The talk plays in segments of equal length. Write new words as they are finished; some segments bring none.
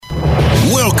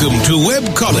Welcome to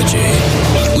Webcology.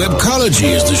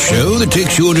 Webcology is the show that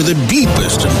takes you into the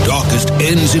deepest and darkest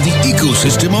ends of the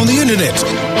ecosystem on the internet.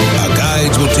 Our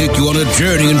guides will take you on a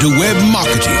journey into web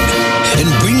marketing and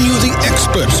bring you the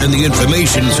experts and the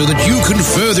information so that you can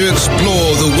further explore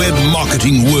the web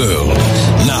marketing world.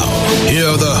 Now,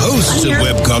 here are the hosts of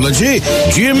Webcology,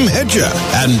 Jim Hedger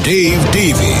and Dave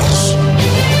Davies.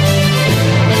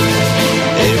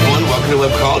 Hey everyone, welcome to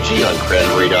Webcology on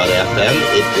Cranberry.fm.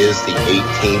 It is the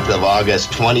 18th of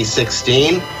August,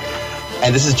 2016.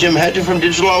 And this is Jim Hedger from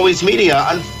Digital Always Media.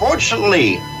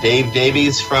 Unfortunately, Dave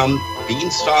Davies from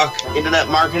Beanstalk Internet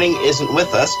Marketing isn't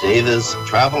with us. Dave is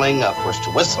traveling, of course,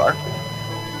 to Whistler,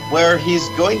 where he's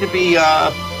going to be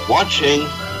watching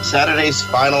Saturday's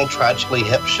final Tragically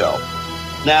Hip show.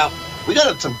 Now, we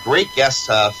got some great guests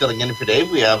filling in for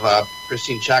Dave. We have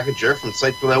Christine Chakager from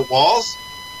Sites Without Walls,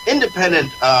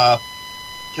 independent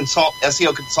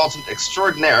SEO consultant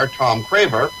extraordinaire Tom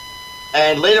Craver,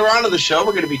 and later on in the show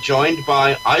we're going to be joined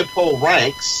by iPoll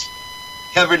Ranks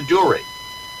Kevin Dury.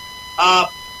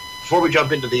 Before we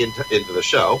jump into the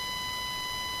show,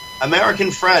 American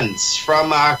friends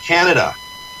from Canada,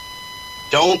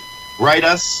 don't write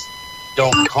us,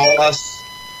 don't call us,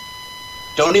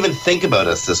 don't even think about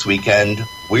us this weekend.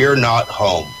 We're not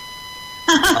home.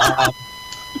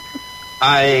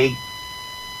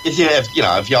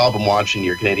 If y'all been watching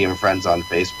your Canadian friends on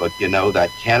Facebook, you know that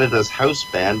Canada's house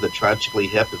band, the Tragically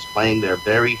Hip, is playing their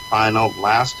very final,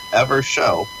 last ever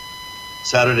show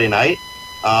Saturday night.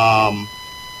 I'm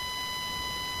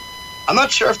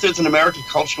not sure if there's an American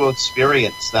cultural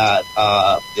experience that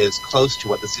is close to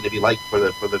what this is going to be like for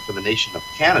the nation of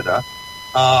Canada.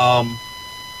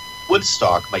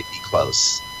 Woodstock might be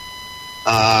close.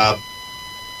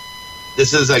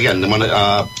 This is again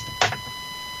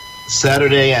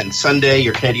Saturday and Sunday,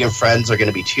 your Canadian friends are going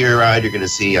to be tear-eyed. You're going to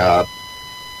see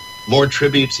more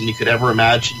tributes than you could ever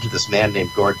imagine to this man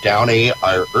named Gord Downie.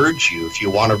 I urge you, if you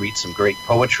want to read some great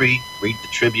poetry, read the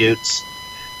tributes.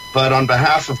 But on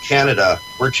behalf of Canada,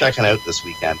 we're checking out this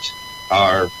weekend.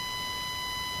 Our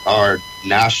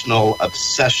national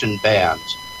obsession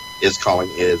band is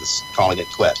calling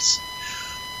it quits.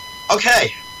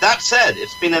 Okay, that said,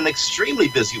 it's been an extremely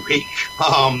busy week.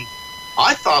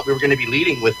 I thought we were going to be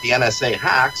leading with the NSA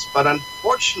hacks, but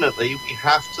unfortunately, we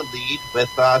have to lead with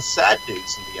sad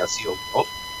news in the SEO world.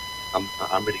 I'm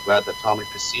really glad that Tom and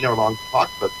Christina are along to talk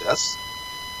about this,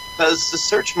 because the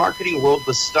search marketing world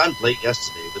was stunned late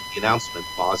yesterday with the announcement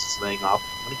Moz is laying off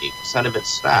 28% of its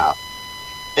staff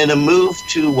in a move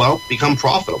to, become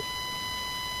profitable.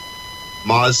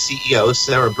 Moz CEO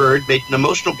Sarah Bird made an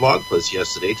emotional blog post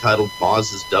yesterday titled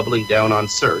Moz is Doubling Down on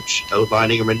Search,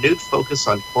 outlining a renewed focus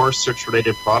on core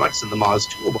search-related products in the Moz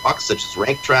toolbox, such as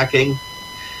rank tracking,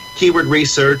 keyword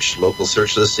research, local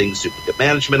search listings, duplicate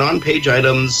management, on-page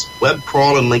items, web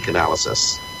crawl, and link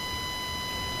analysis.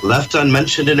 Left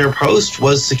unmentioned in her post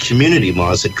was the community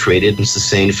Moz had created and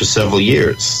sustained for several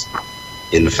years.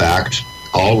 In fact,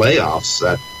 all the layoffs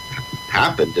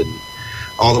happened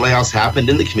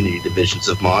in the community divisions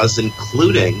of Moz,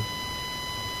 including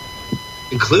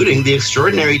the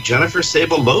extraordinary Jennifer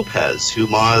Sable Lopez, who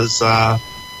Moz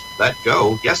let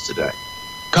go yesterday.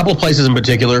 A couple places in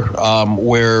particular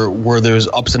where there's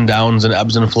ups and downs and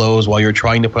ebbs and flows while you're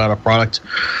trying to put out a product.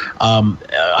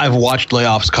 I've watched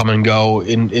layoffs come and go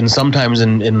in sometimes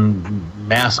in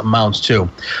mass amounts too.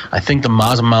 I think the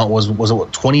Moz amount was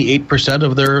 28%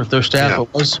 of their staff. Yeah.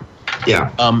 It was.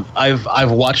 Yeah.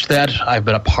 I've watched that. I've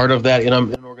been a part of that in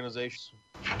an organization.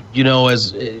 You know,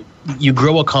 as you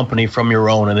grow a company from your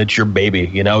own and it's your baby,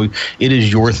 you know, it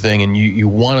is your thing and you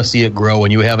want to see it grow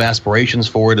and you have aspirations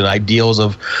for it and ideals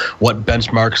of what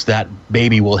benchmarks that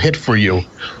baby will hit for you.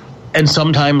 And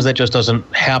sometimes that just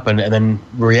doesn't happen, and then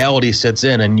reality sits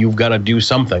in and you've got to do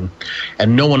something.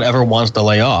 And no one ever wants to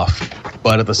lay off.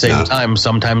 But at the same time,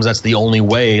 sometimes that's the only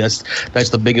way. That's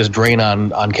the biggest drain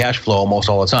on cash flow almost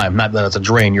all the time. Not that it's a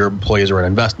drain, your employees are an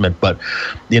investment, but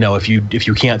you know, if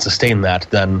you can't sustain that,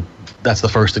 then that's the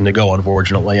first thing to go,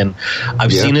 unfortunately. And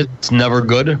I've seen it, it's never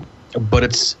good, but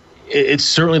it's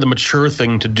certainly the mature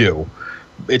thing to do.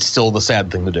 It's still the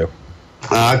sad thing to do.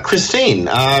 Christine,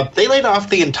 they laid off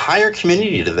the entire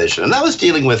community division, and that was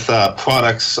dealing with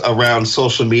products around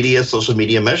social media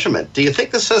measurement. Do you think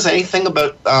this says anything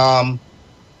about,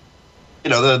 the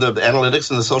analytics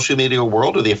in the social media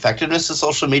world or the effectiveness of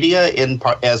social media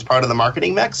as part of the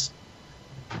marketing mix?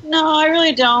 No, I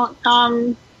really don't.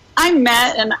 I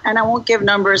met, and I won't give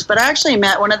numbers, but I actually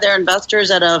met one of their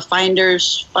investors at a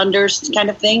Funders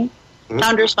kind of thing,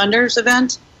 Founders Funders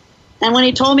event. And when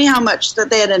he told me how much that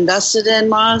they had invested in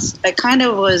Moz, I kind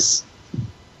of was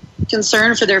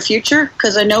concerned for their future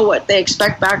because I know what they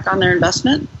expect back on their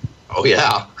investment. Oh,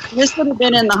 yeah. This would have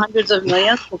been in the hundreds of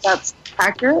millions, if that's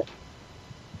accurate.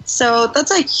 So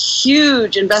that's a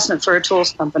huge investment for a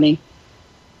tools company,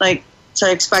 like to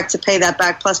expect to pay that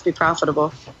back plus be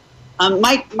profitable.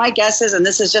 My guess is, and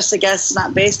this is just a guess,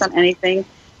 not based on anything,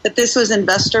 that this was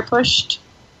investor pushed.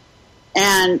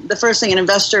 And the first thing an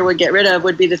investor would get rid of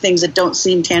would be the things that don't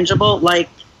seem tangible, like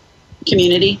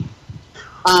community.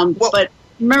 But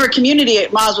remember, community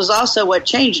at Moz was also what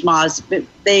changed Moz.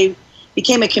 They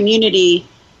became a community,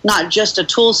 not just a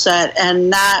tool set,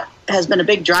 and that has been a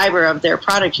big driver of their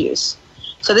product use.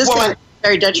 So this is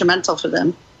very detrimental for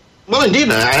them. Well, indeed,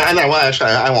 and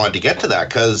I wanted to get to that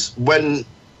because when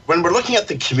we're looking at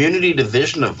the community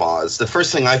division of Moz, the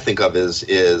first thing I think of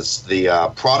is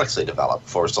the products they develop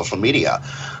for social media.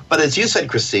 But as you said,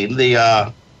 Christine,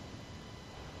 the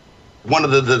one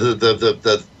of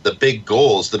the big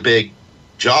goals, the big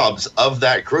jobs of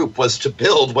that group was to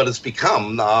build what has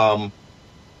become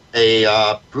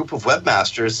a group of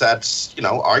webmasters that's,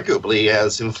 arguably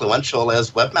as influential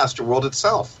as Webmaster World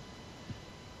itself.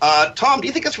 Tom, do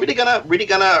you think it's really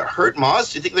gonna hurt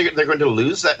Moz? Do you think they're going to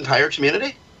lose that entire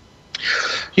community?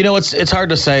 It's hard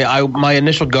to say. My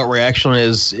initial gut reaction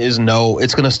is no.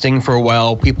 It's going to sting for a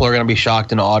while. People are going to be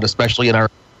shocked and awed, especially in our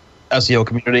SEO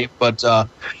community. But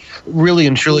really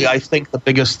and truly, I think the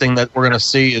biggest thing that we're going to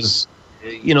see is,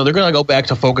 they're going to go back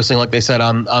to focusing, like they said,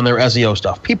 on their SEO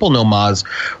stuff. People know Moz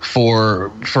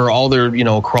for all their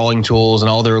crawling tools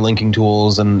and all their linking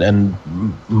tools and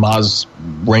Moz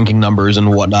ranking numbers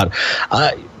and whatnot.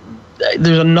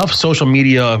 There's enough social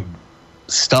media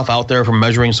stuff out there for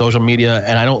measuring social media,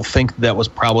 and I don't think that was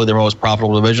probably their most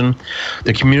profitable division.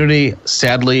 The community,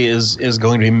 sadly, is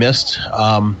going to be missed.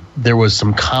 There was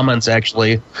some comments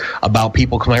actually about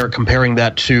people comparing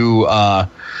that to I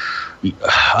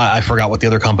forgot what the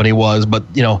other company was, but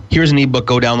here's an ebook,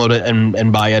 go download it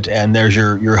and buy it, and there's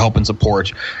your help and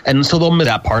support. And so they'll miss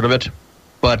that part of it.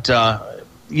 But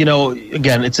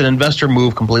again, it's an investor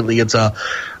move completely. It's a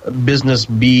business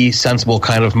be sensible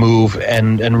kind of move,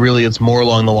 and really it's more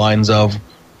along the lines of,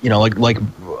 like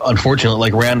unfortunately,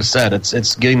 like Rand said,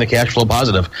 it's getting the cash flow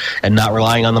positive and not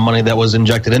relying on the money that was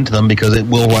injected into them, because it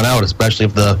will run out, especially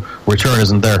if the return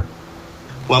isn't there.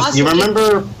 Well, also, you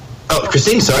remember? Oh,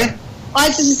 Christine, sorry. I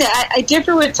was just going to say, I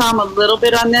differ with Tom a little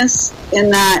bit on this, in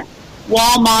that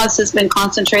while Moz has been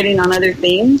concentrating on other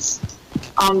themes,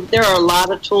 there are a lot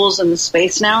of tools in the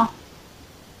space now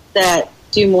that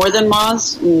do more than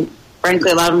Moz, and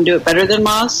frankly, a lot of them do it better than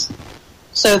Moz.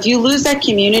 So if you lose that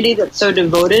community that's so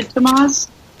devoted to Moz,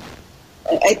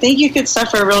 I think you could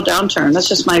suffer a real downturn. That's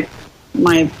just my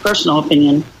personal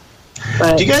opinion.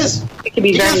 But do you guys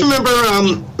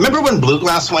remember when Blue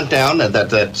Glass went down?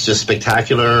 That's just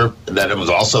spectacular. That it was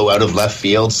also out of left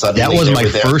field. Suddenly, that was my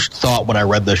first thought when I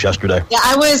read this yesterday. Yeah,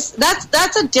 I was.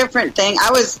 That's a different thing.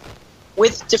 I was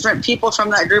with different people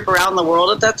from that group around the world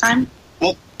at that time.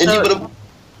 Well,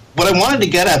 what I wanted to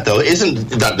get at, though, isn't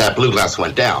that Blue Glass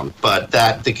went down, but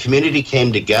that the community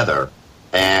came together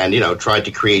and tried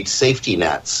to create safety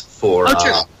nets for. Oh,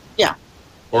 true. Yeah.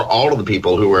 For all of the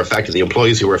people who were affected, the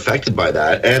employees who were affected by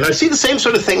that. And I see the same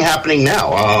sort of thing happening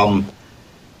now.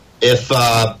 If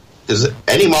there's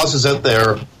any Mozes out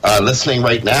there listening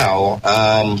right now,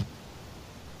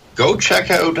 go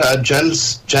check out Jen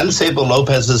Sable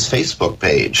Lopez's Facebook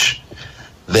page.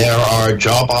 There are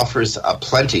job offers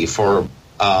aplenty for,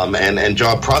 and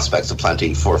job prospects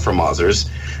aplenty for Mozers.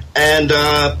 And,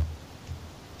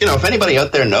 if anybody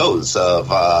out there knows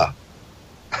of,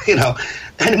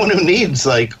 anyone who needs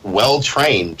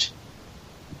well-trained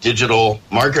digital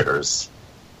marketers,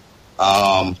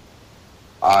 I'm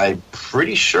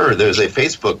pretty sure there's a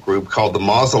Facebook group called the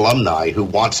Moz Alumni who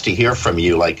wants to hear from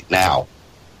you now.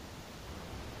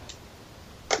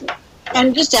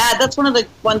 And just to add, that's one of the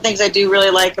things I do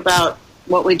really like about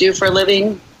what we do for a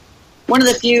living. One of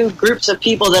the few groups of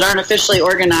people that aren't officially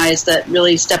organized that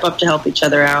really step up to help each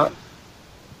other out.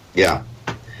 Yeah.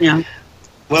 Yeah.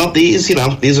 Well, these are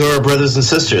our brothers and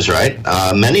sisters, right?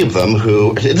 Many of them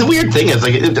who, the weird thing is,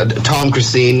 Tom,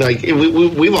 Christine,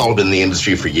 we've all been in the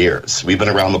industry for years. We've been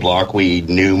around the block. We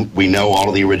know all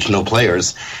of the original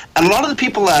players, and a lot of the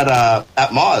people at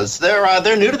Moz,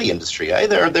 they're new to the industry. Eh?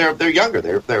 They're younger.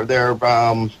 They've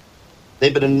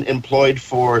been employed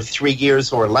for 3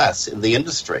 years or less in the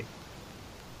industry.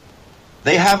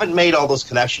 They haven't made all those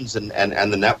connections and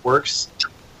the networks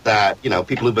that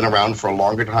people who've been around for a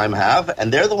longer time have,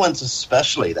 and they're the ones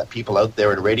especially that people out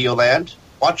there in Radio Land,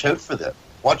 watch out for them.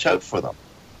 Watch out for them.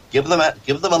 Give them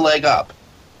a leg up.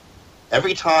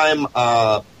 Every time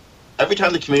the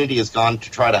community has gone to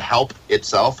try to help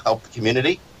itself, help the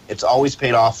community, It's always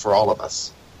paid off for all of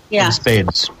us. Yeah. In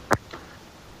spades.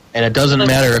 And it doesn't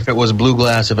matter if it was Blue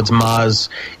Glass, if it's Moz,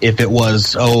 if it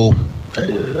was,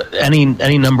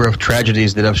 any number of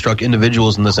tragedies that have struck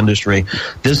individuals in this industry.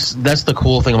 That's the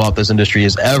cool thing about this industry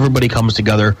is everybody comes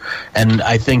together, and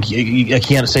I think I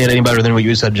can't say it any better than what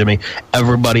you said, Jimmy.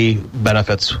 Everybody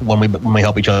benefits when we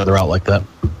help each other out like that.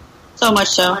 So much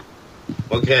so.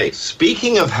 Okay,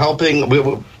 speaking of helping,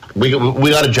 we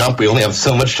got to jump. We only have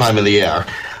so much time in the air.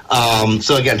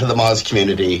 So again, to the Moz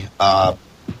community,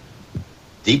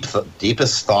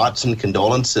 deepest thoughts and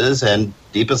condolences and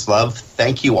deepest love.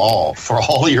 Thank you all for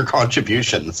all your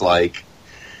contributions. Like,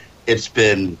 it's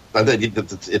been,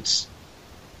 there's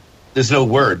no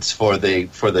words for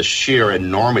the sheer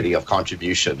enormity of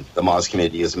contribution the Moz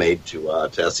community has made to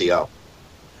SEO.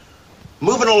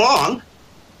 Moving along,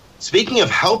 speaking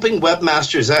of helping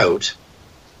webmasters out,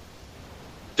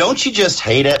 don't you just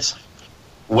hate it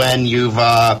when you've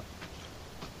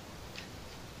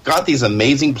got these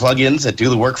amazing plugins that do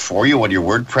the work for you on your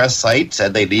WordPress sites,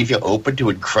 and they leave you open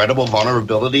to incredible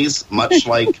vulnerabilities, much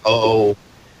like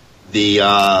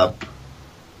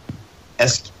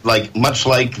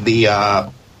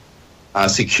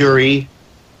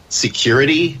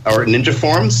security or Ninja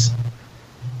Forms?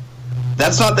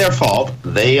 That's not their fault.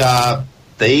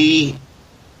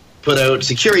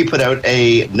 Security put out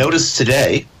a notice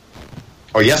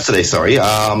yesterday,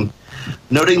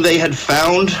 noting they had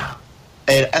found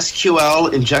an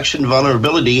SQL injection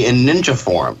vulnerability in Ninja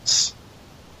Forms.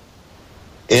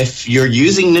 If you're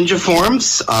using Ninja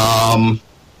Forms,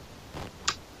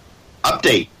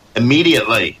 update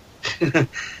immediately.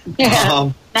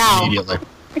 Now. Immediately.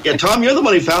 Yeah, Tom, you're the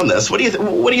one who found this. What do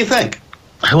you think?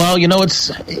 Well,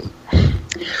 it's.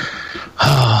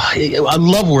 I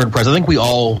love WordPress. I think we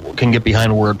all can get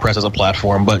behind WordPress as a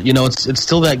platform, but it's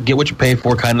still that get what you pay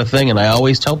for kind of thing. And I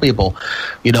always tell people,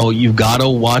 you've got to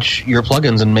watch your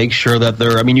plugins and make sure that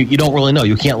they're. I mean, you don't really know.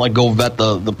 You can't go vet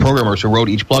the programmers who wrote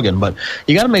each plugin, but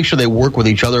you got to make sure they work with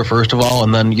each other first of all,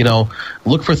 and then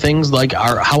look for things like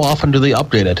how often do they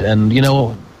update it, and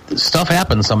stuff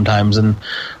happens sometimes and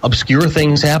obscure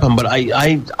things happen. But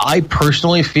I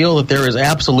personally feel that there is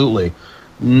absolutely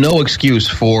no excuse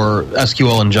for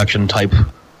SQL injection type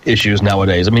issues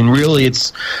nowadays. I mean, really,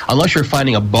 it's unless you're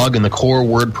finding a bug in the core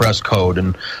WordPress code,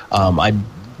 and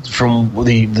from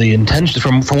the intention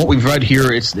from what we've read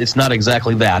here, it's not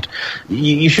exactly that.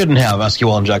 You shouldn't have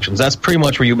SQL injections. That's pretty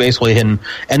much where you basically hit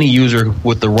any user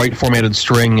with the right formatted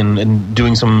string and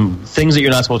doing some things that you're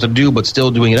not supposed to do, but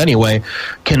still doing it anyway,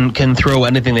 can throw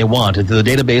anything they want into the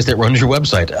database that runs your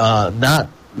website.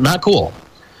 Not cool.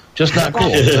 Just not cool.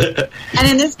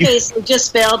 And in this case, we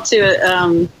just failed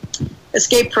to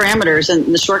escape parameters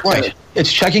in the shortcut. Right.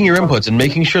 It's checking your inputs and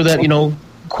making sure that,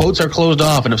 quotes are closed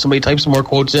off, and if somebody types some more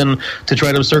quotes in to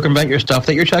try to circumvent your stuff,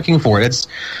 that you're checking for it.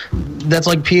 That's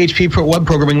like PHP web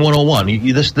programming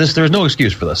 101. There's no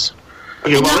excuse for this.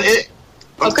 Okay,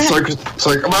 well, sorry.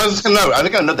 I was going to note. I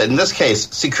think I know that in this case,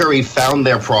 Securi found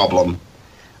their problem,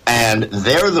 and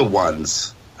they're the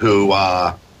ones who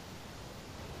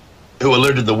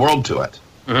alerted the world to it.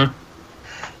 Mm-hmm.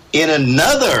 In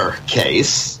another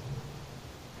case,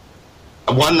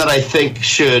 one that I think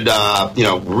should,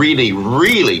 really,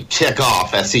 really tick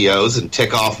off SEOs and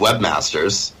tick off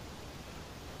webmasters,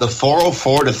 the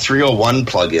 404 to 301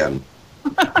 plugin.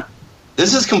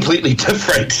 This is completely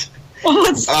different.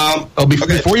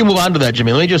 Before you move on to that,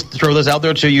 Jimmy, let me just throw this out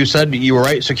there too. You said you were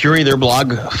right. Securi, their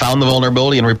blog, found the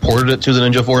vulnerability and reported it to the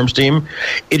Ninja Forums team.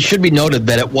 It should be noted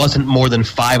that it wasn't more than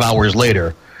 5 hours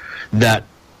later that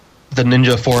the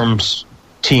Ninja Forums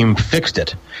team fixed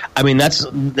it. I mean, that's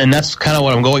kind of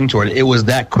what I'm going toward. It was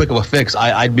that quick of a fix.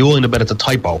 I'd be willing to bet it's a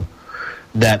typo.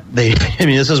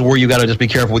 This is where you got to just be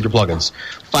careful with your plugins.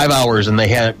 5 hours, and they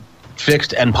had it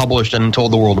fixed and published and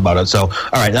told the world about it. So,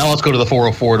 all right, now let's go to the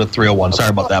 404 to 301. Sorry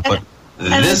about that, but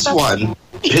this one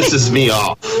pisses me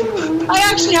off. I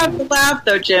actually have to laugh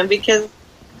though, Jim, because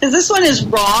this one is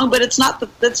wrong, but it's not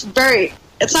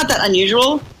that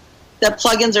unusual that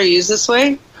plugins are used this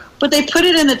way. But they put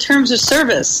it in the terms of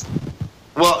service.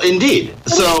 Well, indeed.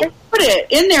 So they put it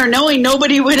in there knowing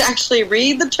nobody would actually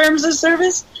read the terms of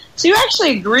service. So you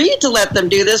actually agreed to let them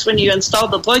do this when you installed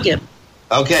the plugin.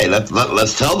 Okay,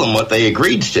 let's tell them what they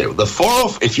agreed to.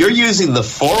 If you're using the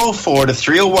 404 to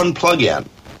 301 plugin,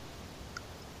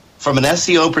 from an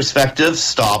SEO perspective,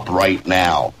 stop right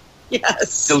now.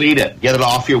 Yes. Delete it. Get it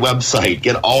off your website.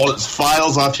 Get all its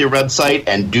files off your website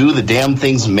and do the damn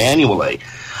things manually.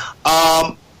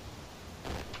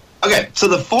 Okay, so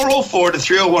the 404 to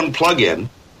 301 plugin,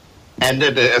 and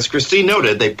as Christine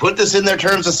noted, they put this in their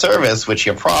terms of service, which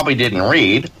you probably didn't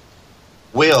read,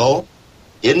 will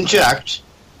inject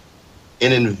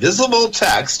in invisible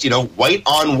text, white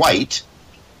on white,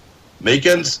 make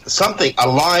ends something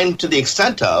aligned to the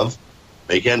extent of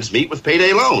make ends meet with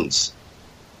payday loans.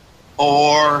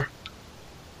 Or,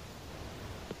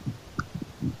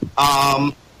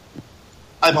 I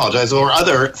apologize, or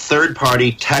other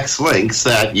third-party text links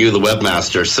that you, the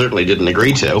webmaster, certainly didn't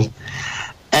agree to.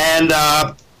 And,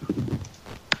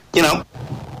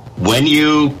 when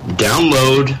you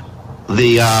download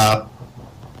the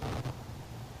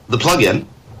plugin,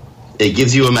 it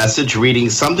gives you a message reading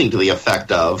something to the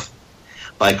effect of,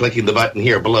 by clicking the button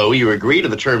here below, you agree to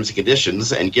the terms and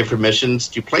conditions and give permissions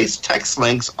to place text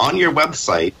links on your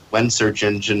website when search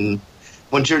engine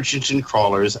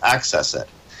crawlers access it.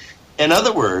 In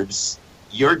other words,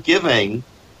 you're giving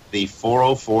the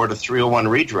 404 to 301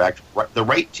 redirect the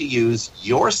right to use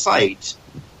your site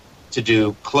to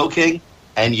do cloaking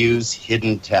and use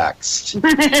hidden text.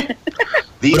 But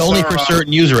only for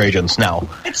certain user agents now.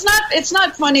 It's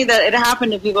not funny that it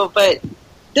happened to people, but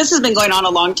this has been going on a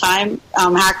long time.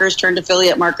 Hackers turned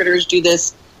affiliate marketers do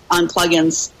this on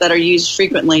plugins that are used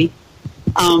frequently.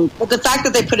 But the fact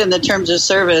that they put in the terms of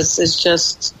service is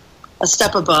just a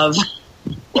step above.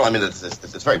 Well, I mean,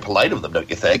 it's very polite of them, don't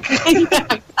you think? Yeah,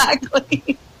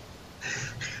 exactly.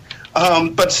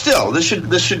 But still, this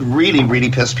should really,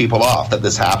 really piss people off that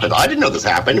this happened. I didn't know this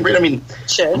happened. I mean,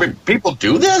 people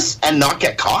do this and not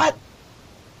get caught?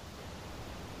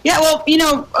 Yeah, well,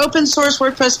 open source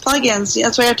WordPress plugins,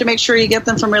 that's why you have to make sure you get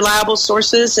them from reliable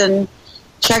sources and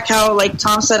check how, like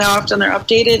Tom said, how often they're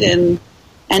updated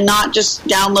and not just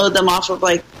download them off of,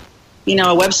 a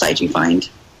website you find.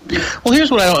 Well, here's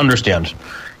what I don't understand.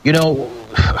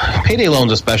 Payday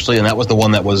loans especially, and that was the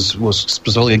one that was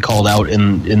specifically called out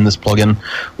in this plugin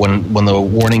when the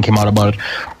warning came out about it.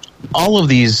 All of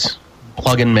these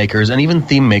plugin makers and even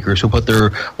theme makers who put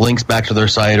their links back to their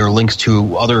site or links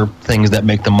to other things that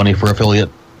make them money for affiliate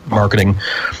marketing,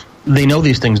 they know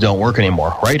these things don't work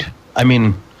anymore, right? I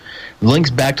mean,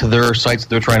 links back to their sites that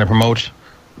they're trying to promote,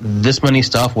 this many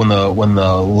stuff when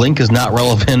the link is not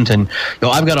relevant, and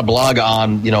I've got a blog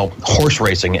on horse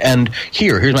racing, and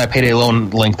here's my payday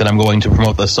loan link that I'm going to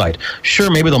promote this site.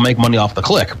 Sure, maybe they'll make money off the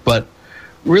click, but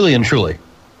really and truly,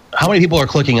 how many people are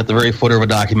clicking at the very footer of a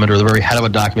document or the very head of a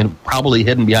document, probably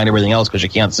hidden behind everything else because you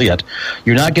can't see it?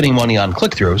 You're not getting money on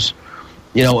click-throughs.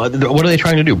 What are they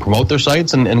trying to do? Promote their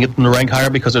sites and get them to rank higher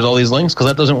because there's all these links? Because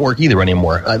that doesn't work either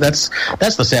anymore. That's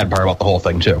the sad part about the whole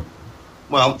thing, too.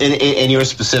 Well, in your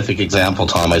specific example,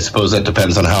 Tom, I suppose that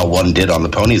depends on how one did on the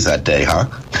ponies that day, huh?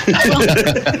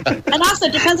 And also,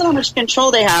 it depends on how much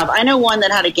control they have. I know one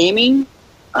that had a gaming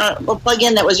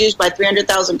plugin that was used by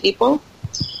 300,000 people.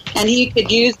 And he could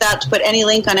use that to put any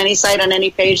link on any site on any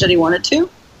page that he wanted to.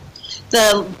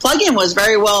 The plugin was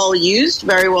very well used,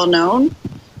 very well known,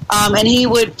 and he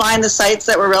would find the sites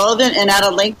that were relevant and add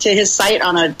a link to his site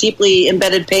on a deeply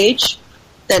embedded page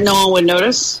that no one would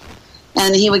notice,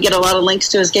 and he would get a lot of links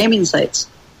to his gaming sites.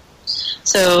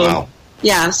 So, wow.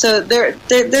 Yeah, so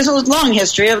there's a long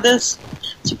history of this.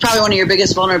 It's probably one of your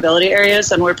biggest vulnerability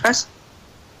areas on WordPress.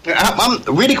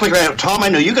 Really quickly, Tom, I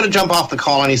know you're going to jump off the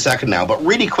call any second now, but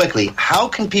really quickly, how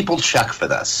can people check for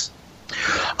this?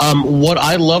 What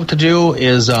I love to do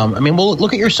is, we'll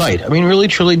look at your site. Really,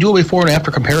 truly, do a before and after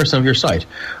comparison of your site.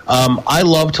 I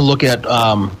love to look at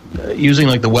using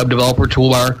the web developer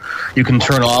toolbar. You can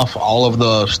turn off all of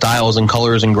the styles and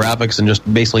colors and graphics and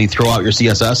just basically throw out your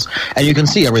CSS, and you can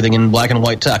see everything in black and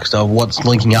white text of what's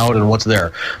linking out and what's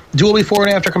there. Do a before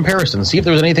and after comparison. See if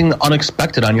there's anything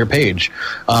unexpected on your page.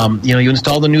 You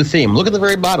install the new theme. Look at the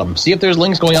very bottom. See if there's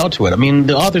links going out to it.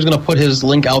 The author's going to put his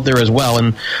link out there as well,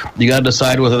 and you got to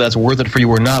decide whether that's worth it for you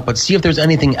or not, but see if there's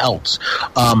anything else.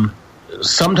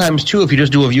 Sometimes, too, if you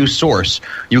just do a view source,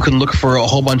 you can look for a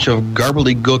whole bunch of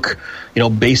gobbledygook,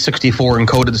 base 64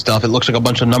 encoded stuff. It looks like a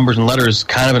bunch of numbers and letters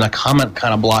kind of in a comment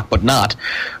kind of block, but not.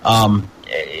 And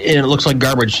it looks like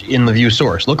garbage in the view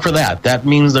source. Look for that. That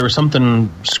means there's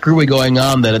something screwy going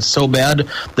on that it's so bad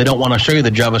they don't want to show you the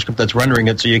JavaScript that's rendering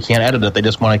it so you can't edit it. They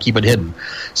just want to keep it hidden.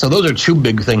 So those are two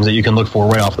big things that you can look for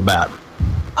right off the bat.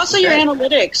 Also, your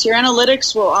analytics. Your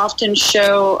analytics will often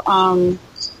show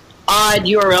odd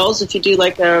URLs if you do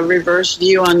a reverse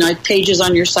view on pages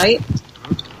on your site.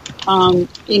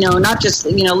 Not just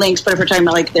links, but if we're talking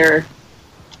about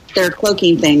their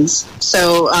cloaking things.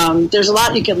 So there's a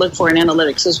lot you can look for in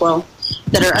analytics as well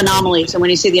that are anomalies. And when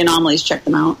you see the anomalies, check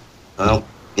them out. Well,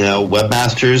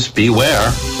 webmasters,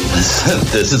 beware.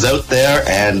 This is out there,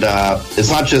 and it's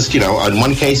not just in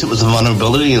one case it was a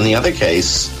vulnerability, in the other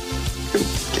case,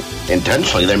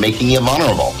 intentionally they're making you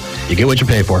vulnerable. You get what you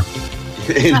pay for.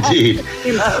 Indeed.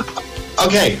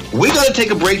 Okay, we got to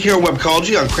take a break here at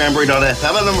Webcology on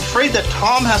Cranberry.fm, and I'm afraid that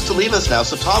Tom has to leave us now.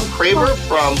 So Tom Craver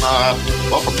from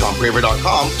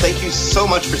TomCraver.com, thank you so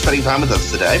much for spending time with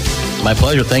us today. My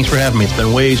pleasure. Thanks for having me. It's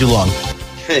been way too long.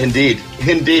 Indeed.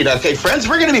 Okay, friends,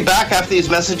 we're going to be back after these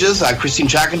messages. Christine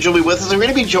Chackinger will be with us. We're going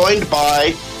to be joined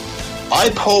by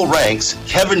iPollRank's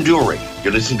Kevin Dury.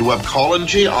 You're listening to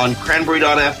Webcology on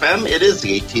Cranberry.fm. It is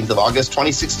the 18th of August,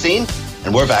 2016,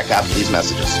 and we're back after these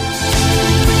messages.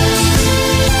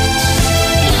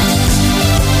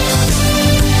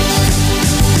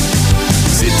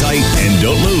 Sit tight and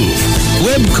don't move.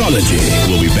 Webcology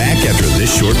will be back after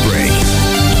this short break.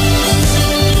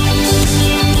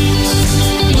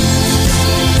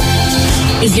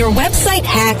 Is your website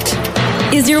hacked?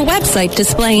 Is your website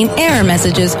displaying error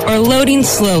messages or loading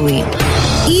slowly?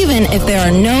 Even if there are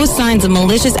no signs of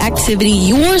malicious activity,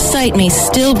 your site may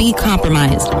still be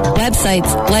compromised.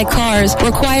 Websites, like cars,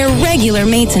 require regular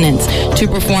maintenance to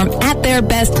perform at their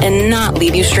best and not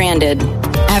leave you stranded.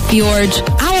 At Fjorge,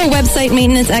 our website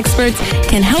maintenance experts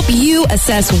can help you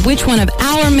assess which one of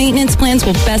our maintenance plans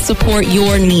will best support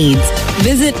your needs.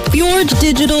 Visit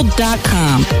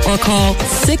fjorgedigital.com or call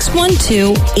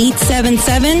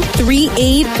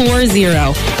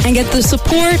 612-877-3840 and get the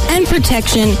support and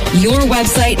protection your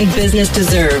website and business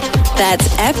deserve. That's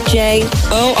FJORGE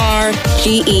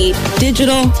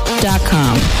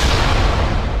digital.com.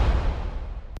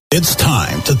 It's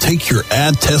time to take your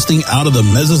ad testing out of the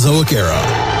Mesozoic era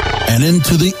and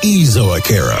into the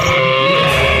Ezoic era.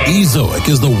 Ezoic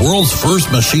is the world's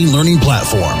first machine learning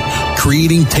platform,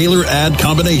 creating tailored ad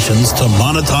combinations to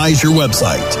monetize your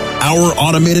website. Our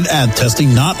automated ad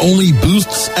testing not only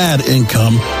boosts ad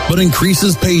income, but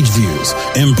increases page views,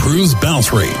 improves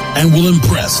bounce rate, and will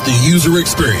impress the user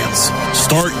experience.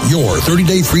 Start your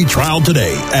 30-day free trial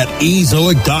today at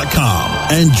ezoic.com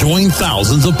and join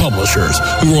thousands of publishers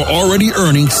who are already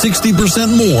earning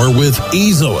 60% more with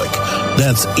Ezoic.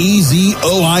 That's ezoic.com.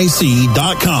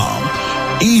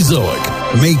 Ezoic.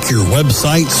 Make your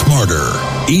website smarter.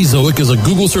 Ezoic is a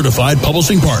Google certified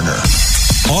publishing partner.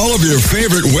 All of your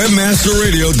favorite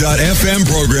WebmasterRadio.fm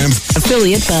programs.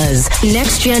 Affiliate Buzz.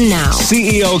 Next Gen Now.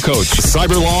 CEO Coach.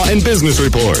 Cyber Law and Business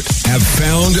Report. Have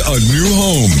found a new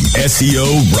home.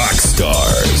 SEO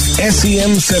Rockstars.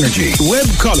 SEM Synergy.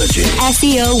 Webcology.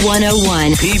 SEO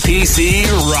 101. PPC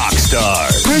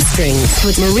Rockstars. Purse Strings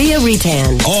with Maria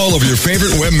Retan. All of your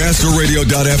favorite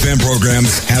WebmasterRadio.fm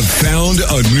programs have found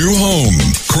a new home.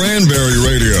 Cranberry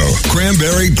Radio.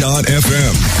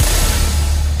 Cranberry.fm.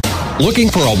 Looking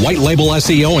for a white label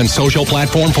SEO and social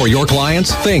platform for your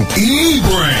clients? Think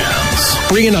eBrands.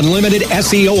 Free and unlimited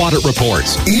SEO audit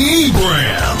reports.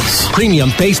 eBrands. Premium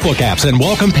Facebook apps and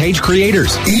welcome page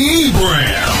creators.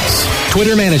 eBrands.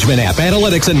 Twitter management app,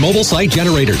 analytics, and mobile site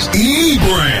generators.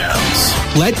 eBrands.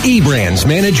 Let eBrands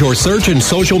manage your search and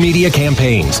social media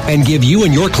campaigns and give you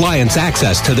and your clients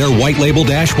access to their white label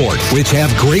dashboard, which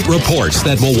have great reports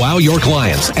that will wow your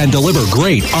clients and deliver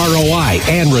great ROI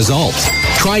and results.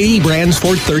 Try eBrands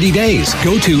for 30 days.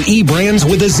 Go to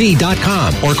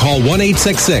eBrandsWithAZ.com or call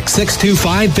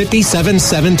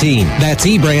 1-866-625-5717. That's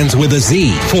eBrands with a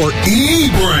Z for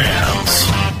eBrands.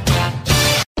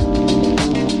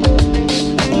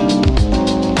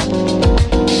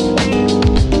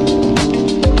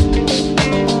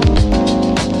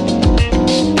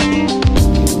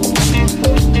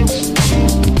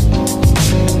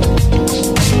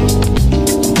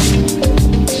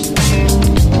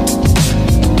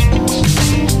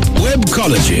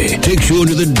 Webcology takes you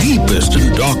into the deepest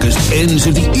and darkest ends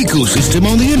of the ecosystem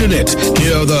on the internet.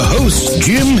 Here are the hosts,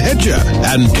 Jim Hedger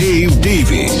and Dave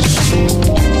Davies.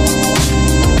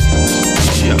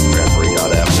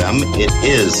 Cranberry.fm. It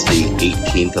is the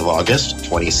 18th of August,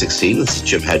 2016. This is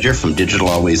Jim Hedger from Digital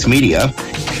Always Media,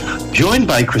 joined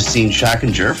by Christine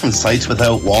Chackinger from Sites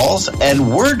Without Walls,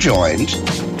 and we're joined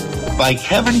by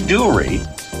Kevin Dury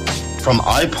from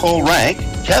iPollRank.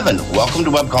 Kevin, welcome to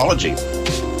Webcology.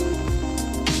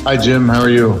 Hi, Jim. How are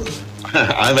you?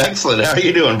 I'm excellent. How are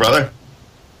you doing, brother?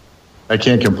 I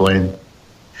can't complain.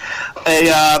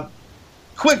 A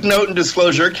quick note and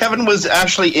disclosure, Kevin was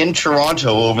actually in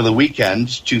Toronto over the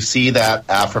weekend to see that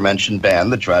aforementioned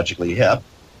band, the Tragically Hip.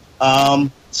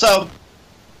 So,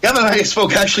 Kevin and I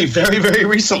spoke actually very, very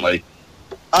recently.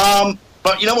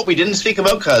 But you know what we didn't speak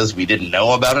about, because we didn't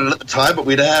know about it at the time, but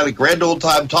we'd had a grand old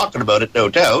time talking about it, no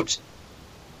doubt.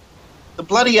 The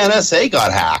bloody NSA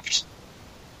got hacked.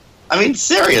 I mean,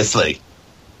 seriously.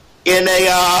 In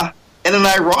an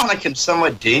ironic and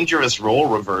somewhat dangerous role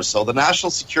reversal, the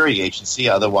National Security Agency,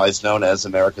 otherwise known as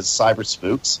America's Cyber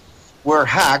Spooks, were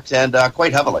hacked, and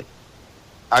quite heavily.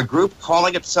 A group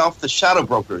calling itself the Shadow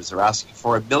Brokers are asking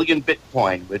for 1 million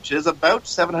Bitcoin, which is about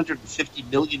 750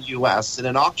 million US, in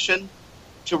an auction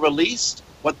to release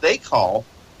what they call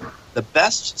the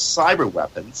best cyber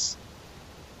weapons,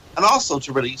 and also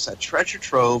to release a treasure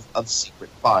trove of secret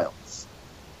files.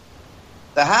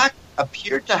 The hack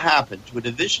appeared to happen to a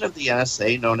division of the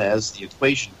NSA known as the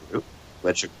Equation Group,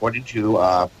 which, according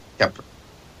to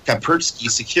Kaspersky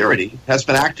Security, has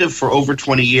been active for over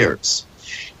 20 years.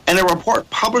 In a report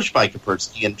published by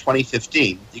Kaspersky in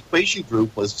 2015, the Equation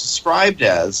Group was described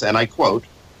as, and I quote,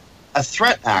 a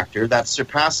threat actor that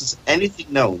surpasses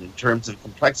anything known in terms of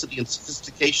complexity and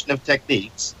sophistication of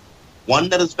techniques, one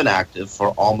that has been active for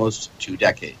almost 2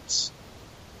 decades.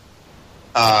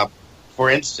 For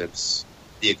instance,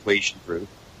 the Equation Group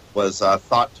was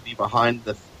thought to be behind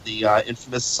the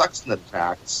infamous Stuxnet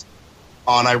attacks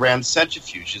on Iran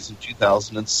centrifuges in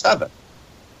 2007.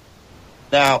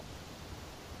 Now,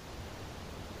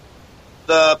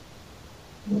 the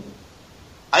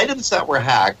items that were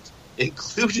hacked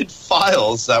included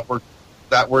files that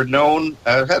were known,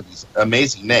 had these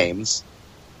amazing names: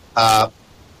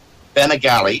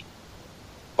 Benegali,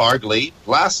 Bargley,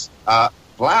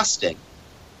 Blasting,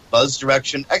 Buzz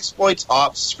Direction, Exploits,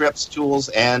 Ops, Scripts, Tools,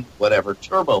 and whatever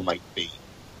Turbo might be.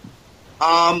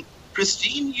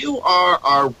 Christine, you are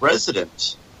our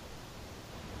resident.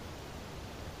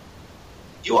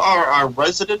 You are our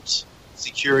resident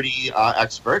security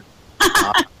expert.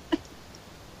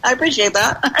 I appreciate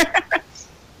that.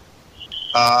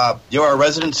 You're a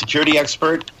resident security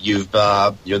expert. You're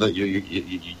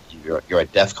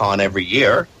at DEF CON every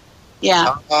year.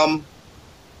 Yeah.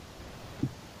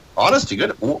 Honest to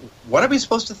goodness, what are we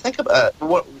supposed to think about?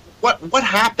 What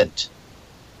happened?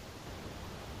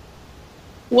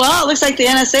 Well, it looks like the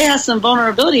NSA has some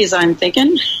vulnerabilities, I'm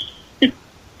thinking. You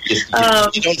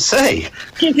don't say.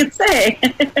 You could say.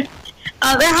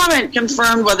 They haven't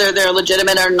confirmed whether they're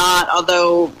legitimate or not,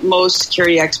 although most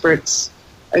security experts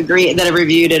that have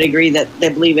reviewed it agree that they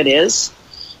believe it is.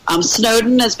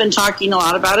 Snowden has been talking a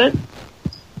lot about it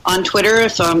on Twitter.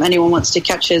 If anyone wants to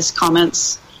catch his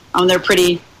comments, they're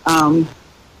pretty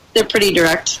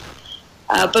direct.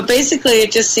 But basically,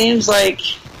 it just seems like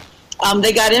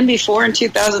they got in before in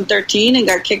 2013 and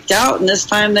got kicked out, and this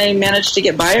time they managed to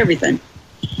get by everything.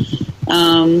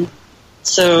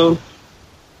 So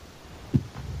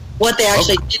what they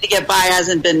actually did to get by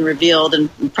hasn't been revealed,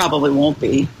 and probably won't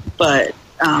be. But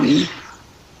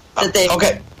that they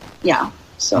yeah.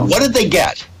 So what did they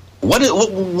get?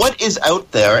 What is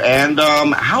out there, and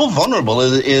how vulnerable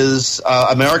is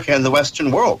America and the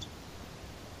Western world?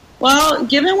 Well,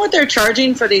 given what they're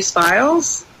charging for these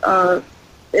files,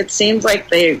 it seems like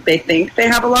they think they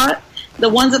have a lot. The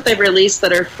ones that they've released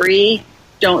that are free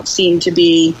don't seem to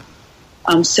be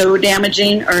so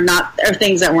damaging, or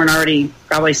things that weren't already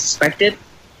probably suspected.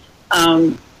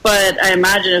 But I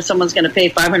imagine if someone's going to pay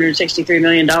 $563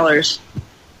 million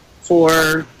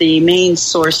for the main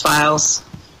source files,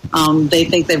 they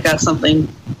think they've got something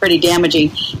pretty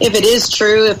damaging. If it is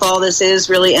true, if all this is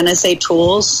really NSA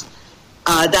tools,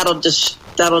 that'll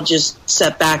just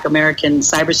set back American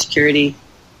cybersecurity,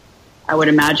 I would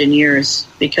imagine, years,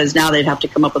 because now they'd have to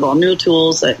come up with all new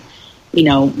tools that,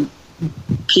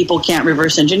 people can't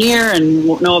reverse engineer and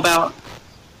won't know about.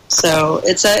 So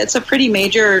it's a pretty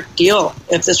major deal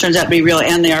if this turns out to be real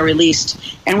and they are released.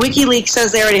 And WikiLeaks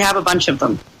says they already have a bunch of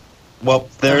them. Well,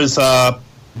 there's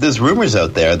rumors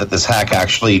out there that this hack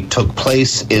actually took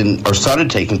place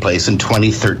started taking place in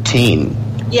 2013.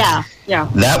 Yeah.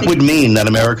 That would mean that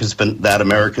America's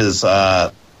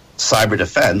cyber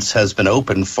defense has been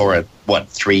open for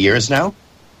 3 years now?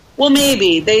 Well,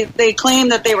 maybe. They claim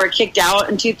that they were kicked out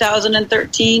in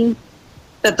 2013,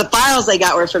 that the files they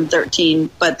got were from 13,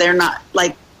 but they're not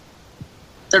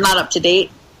up to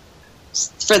date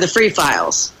for the free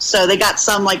files. So they got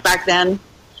some back then,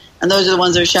 and those are the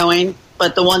ones they're showing,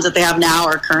 but the ones that they have now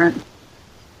are current,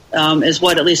 is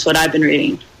at least what I've been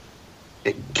reading.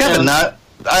 Kevin, I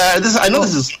know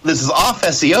this is off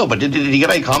SEO, but did you get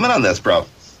any comment on this, bro?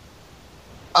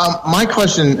 My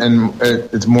question, and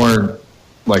it's more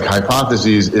like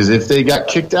hypotheses, is if they got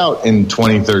kicked out in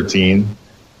 2013,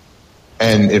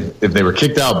 and if they were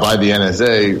kicked out by the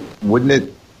NSA, wouldn't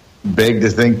it beg to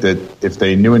think that if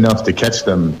they knew enough to catch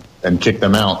them and kick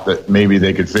them out, that maybe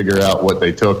they could figure out what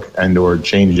they took and or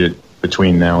change it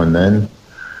between now and then?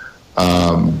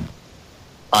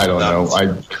 I don't know.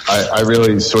 I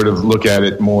really sort of look at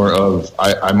it more of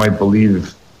I might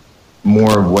believe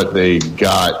more of what they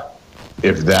got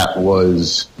if that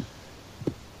was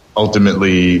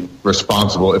ultimately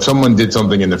responsible. If someone did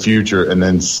something in the future and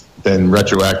then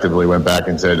retroactively went back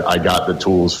and said, I got the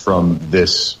tools from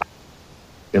this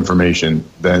information,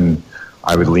 then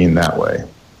I would lean that way.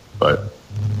 But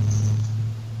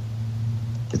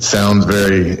it's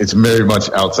very much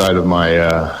outside of my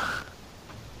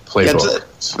playbook.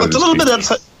 It's a little bit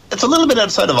outside. It's a little bit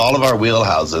outside of all of our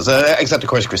wheelhouses, except of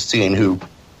course Christine, who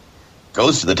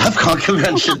goes to the DEF CON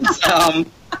conventions.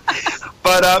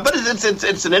 But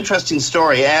it's an interesting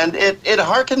story, and it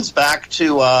harkens back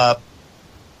to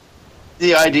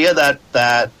the idea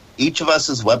that each of us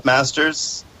as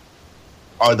webmasters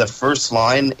are the first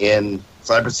line in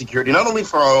cybersecurity, not only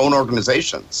for our own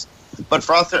organizations, but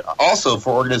also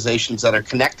for organizations that are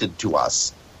connected to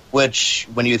us, which,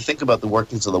 when you think about the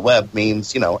workings of the web,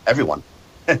 means, everyone.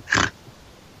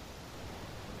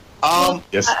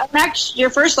 Yes. Max, your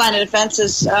first line of defense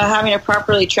is having a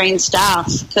properly trained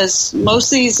staff, because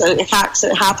most of these hacks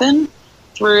that happen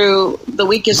through the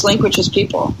weakest link, which is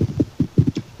people.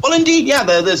 Well, indeed,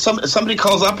 yeah. Somebody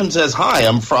calls up and says, "Hi,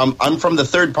 I'm from the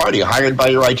third party hired by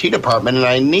your IT department, and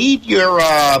I need your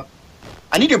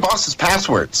boss's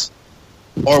passwords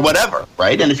or whatever,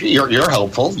 right?" And if you're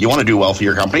helpful, you want to do well for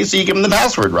your company, so you give them the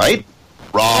password, right?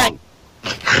 Wrong.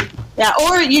 Right. Yeah,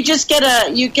 or you just get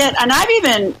and I've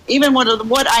even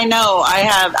what I know, I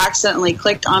have accidentally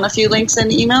clicked on a few links in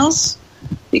emails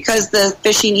because the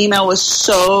phishing email was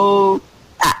so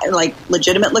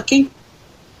legitimate looking.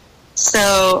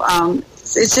 So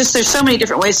it's just, there's so many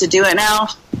different ways to do it now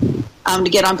to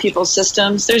get on people's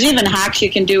systems. There's even hacks you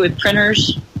can do with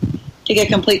printers to get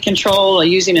complete control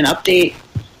using an update.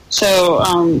 So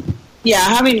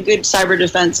having good cyber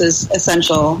defense is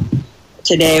essential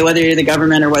today, whether you're the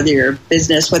government or whether you're a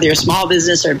business, whether you're a small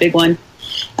business or a big one.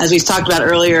 As we talked about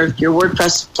earlier, your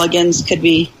WordPress plugins could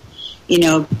be,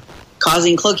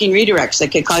 causing cloaking redirects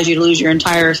that could cause you to lose your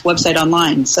entire website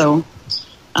online. So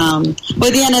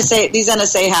with the NSA, these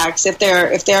NSA hacks, if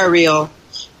they're real,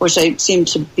 which they seem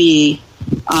to be,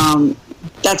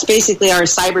 that's basically our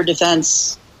cyber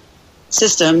defense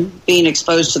system being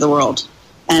exposed to the world,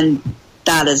 and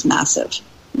that is massive.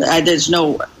 There's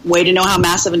no way to know how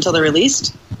massive until they're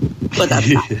released, but that's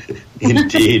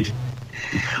indeed.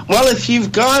 Well, if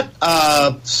you've got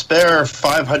spare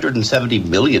 570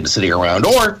 million sitting around,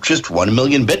 or just 1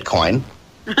 million Bitcoin.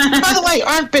 By the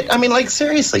way,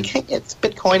 seriously,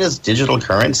 Bitcoin is digital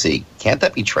currency. Can't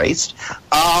that be traced?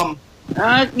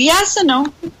 Yes and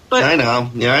no. But I know.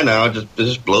 Yeah, I know. It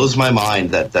just blows my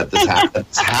mind that this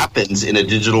happens in a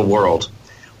digital world.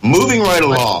 Moving right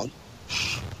along.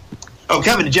 Oh,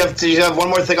 Kevin, did you have one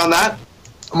more thing on that?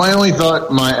 My only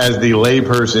thought, as the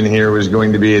layperson here, was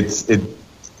going to be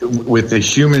with the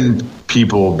human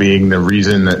people being the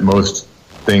reason that most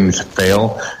things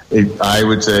fail. I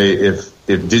would say if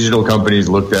digital companies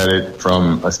looked at it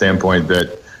from a standpoint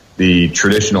that the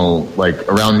traditional, like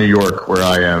around New York where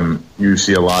I am, you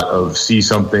see a lot of see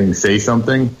something, say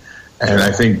something. And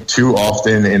I think too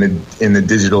often in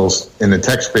the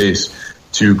tech space,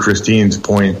 to Christine's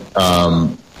point,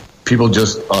 people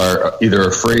just are either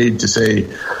afraid to say,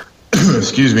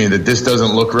 excuse me, that this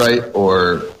doesn't look right,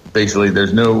 or basically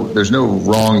there's no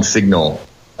wrong signal.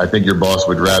 I think your boss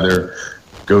would rather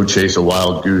go chase a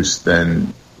wild goose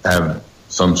than have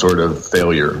some sort of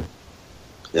failure.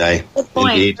 Yeah, good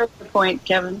point. Indeed. Good point,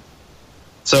 Kevin.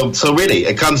 So really,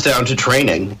 it comes down to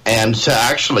training and to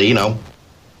actually,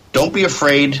 don't be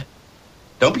afraid.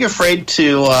 Don't be afraid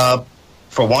to,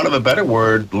 for want of a better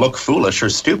word, look foolish or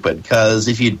stupid. Because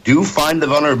if you do find the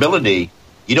vulnerability,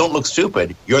 you don't look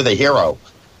stupid. You're the hero.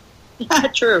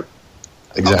 True.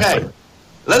 Exactly. Okay,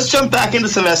 let's jump back into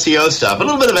some SEO stuff. A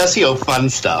little bit of SEO fun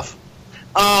stuff.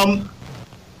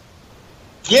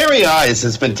 Gary Eyes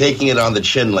has been taking it on the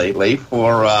chin lately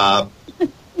for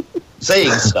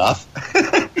saying stuff.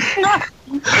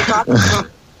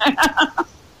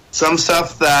 Some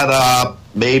stuff that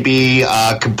may be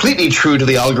completely true to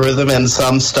the algorithm, and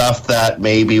some stuff that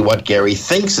may be what Gary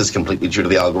thinks is completely true to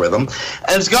the algorithm.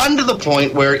 And it's gotten to the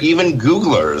point where even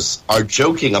Googlers are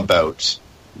joking about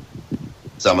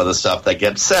some of the stuff that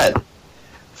gets said.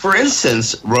 For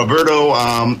instance, Roberto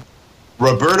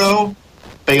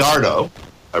Bayardo,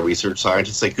 a research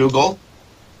scientist at Google,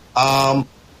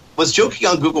 was joking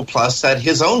on Google Plus that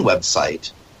his own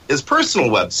website, his personal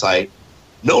website,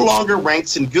 no longer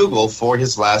ranks in Google for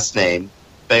his last name,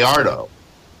 Bayardo.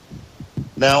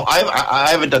 Now, I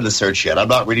haven't done the search yet. I'm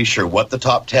not really sure what the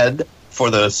top 10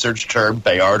 for the search term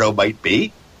Bayardo might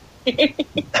be.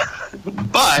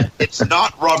 But it's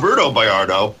not Roberto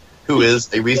Bayardo, who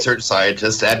is a research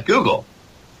scientist at Google.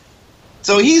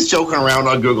 So he's joking around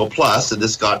on Google Plus, and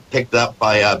this got picked up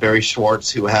by Barry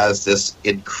Schwartz, who has this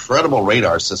incredible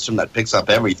radar system that picks up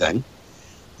everything.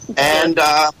 And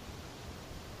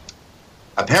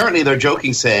apparently they're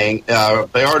joking saying,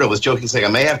 Bayardo was joking saying, I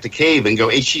may have to cave and go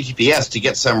HTTPS to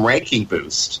get some ranking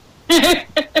boost.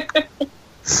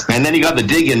 And then he got the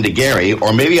dig into Gary,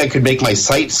 or maybe I could make my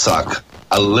site suck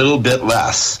a little bit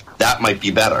less. That might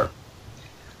be better.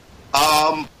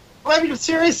 I mean,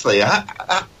 seriously,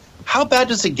 how bad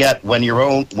does it get when your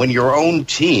own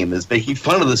team is making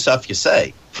fun of the stuff you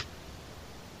say?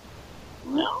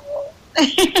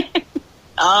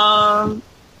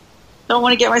 Don't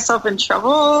want to get myself in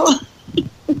trouble.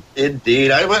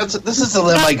 Indeed. This is the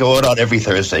limb I go out on every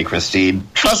Thursday, Christine.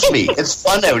 Trust me, it's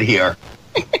fun out here.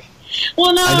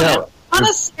 Well, no, on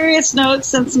a serious note,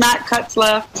 since Matt Cutts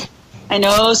left, I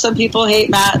know some people hate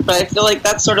Matt, but I feel like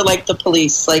that's sort of like the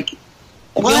police. Like, if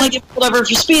you only get pulled over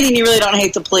for speeding, you really don't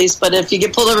hate the police, but if you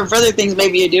get pulled over for other things,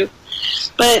 maybe you do.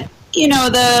 But, you know,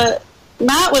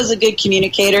 Matt was a good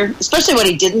communicator, especially what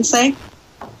he didn't say.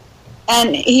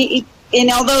 And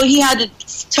although he had to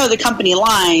toe the company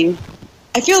line,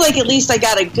 I feel like at least I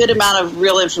got a good amount of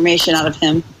real information out of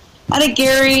him. Out of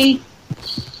Gary,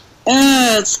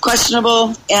 it's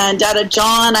questionable. And out of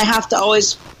John, I have to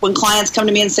always, when clients come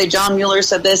to me and say, John Mueller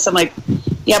said this, I'm like,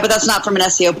 yeah, but that's not from an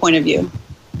SEO point of view.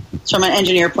 It's from an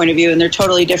engineer point of view, and they're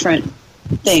totally different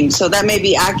things. So that may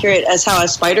be accurate as how a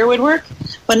spider would work,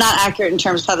 but not accurate in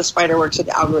terms of how the spider works with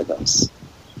the algorithms.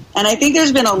 And I think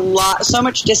there's been so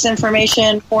much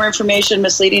disinformation, poor information,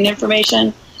 misleading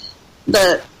information.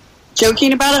 The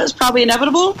joking about it is probably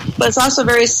inevitable, but it's also a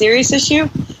very serious issue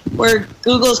where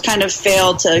Google's kind of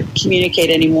failed to communicate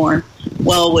anymore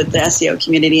well with the SEO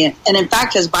community, and in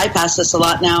fact has bypassed this a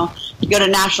lot now to go to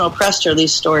national press to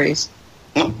release stories.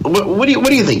 What do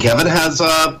you think, Kevin? Has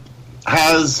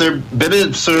there been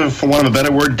a sort of, for want of a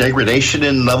better word, degradation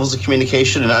in levels of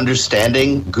communication and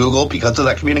understanding Google because of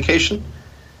that communication?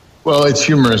 Well, it's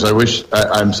humorous.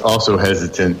 I'm also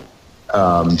hesitant,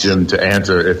 Jim, to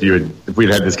answer. If we'd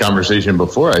had this conversation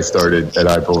before I started at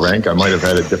iPullRank, I might have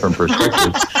had a different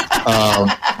perspective.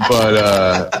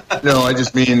 No, I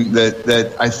just mean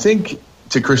that I think,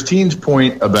 to Christine's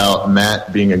point about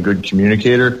Matt being a good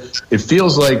communicator, it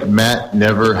feels like Matt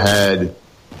never had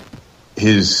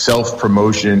his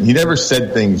self-promotion. He never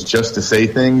said things just to say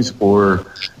things or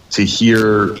to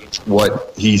hear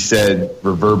what he said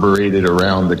reverberated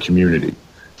around the community.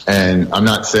 And I'm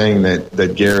not saying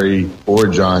that Gary or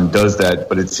John does that,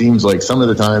 but it seems like some of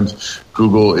the times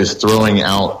Google is throwing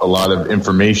out a lot of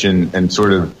information and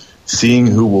sort of seeing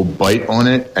who will bite on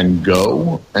it and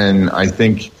go. And I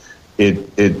think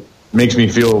it makes me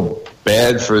feel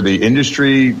bad for the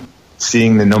industry,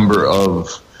 seeing the number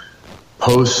of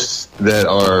posts that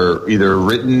are either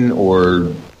written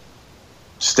or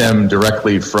stem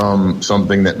directly from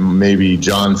something that maybe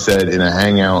John said in a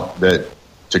hangout that,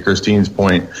 to Christine's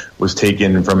point, was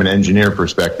taken from an engineer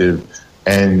perspective.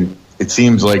 And it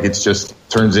seems like it's just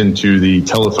turns into the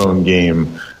telephone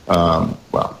game.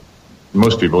 Well,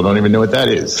 most people don't even know what that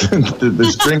is. the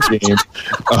string game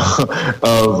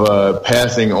of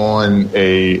passing on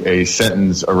a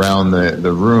sentence around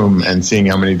the room and seeing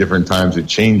how many different times it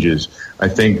changes. I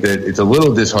think that it's a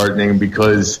little disheartening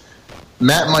because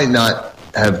Matt might not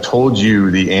have told you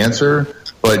the answer,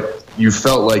 but you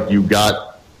felt like you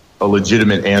got a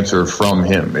legitimate answer from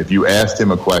him. If you asked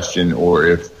him a question or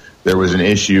if there was an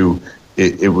issue,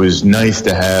 it was nice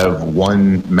to have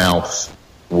one mouth,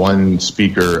 one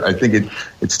speaker. I think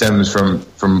it stems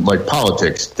from like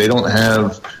politics.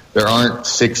 There aren't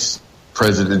 6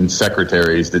 president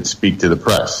secretaries that speak to the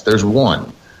press. There's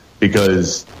one,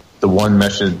 because the one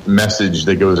message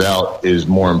that goes out is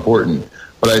more important.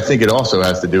 But I think it also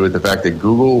has to do with the fact that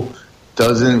Google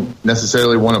doesn't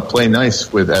necessarily want to play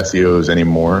nice with SEOs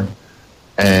anymore,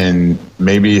 and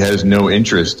maybe has no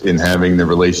interest in having the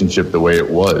relationship the way it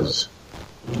was.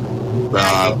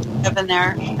 I've been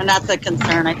there, and that's a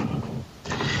concern, I think.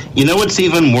 You know what's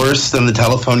even worse than the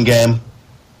telephone game?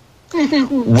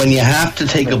 When you have to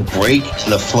take a break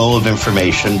in the flow of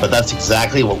information, but that's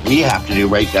exactly what we have to do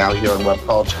right now here in Web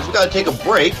College. We've got to take a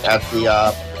break at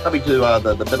the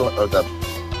middle or the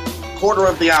quarter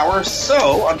of the hour.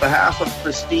 So, on behalf of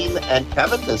Christine and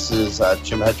Kevin, this is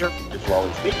Jim Hedger from Digital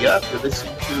Always Media. You're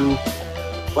listening to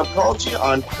Webcology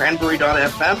on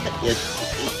Cranberry.fm.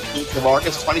 It's the 18th of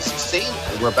August, 2016,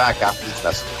 and we're back after these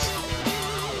messages.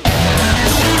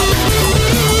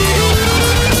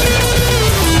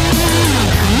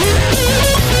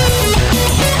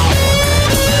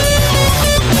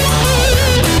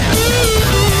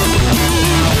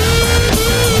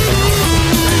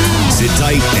 Sit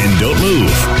tight and don't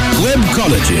move.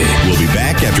 Webcology will be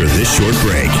back after this short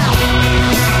break.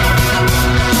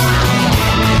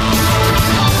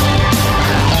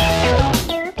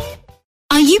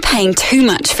 Are you paying too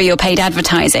much for your paid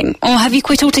advertising? Or have you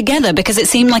quit altogether because it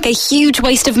seemed like a huge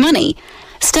waste of money?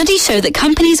 Studies show that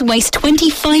companies waste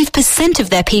 25% of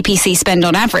their PPC spend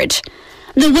on average.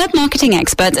 The web marketing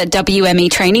experts at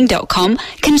WMEtraining.com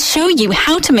can show you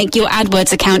how to make your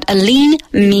AdWords account a lean,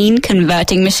 mean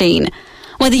converting machine.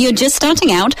 Whether you're just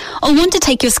starting out or want to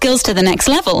take your skills to the next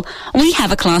level, we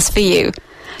have a class for you.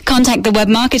 Contact the web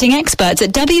marketing experts at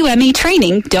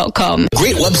WMEtraining.com.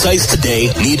 Great websites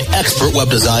today need expert web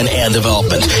design and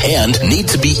development and need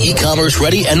to be e-commerce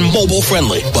ready and mobile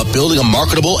friendly. But building a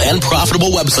marketable and profitable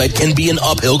website can be an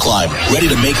uphill climb. Ready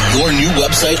to make your new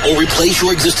website or replace your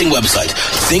existing website?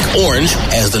 Think Orange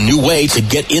as the new way to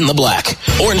get in the black.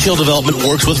 Orange Hill Development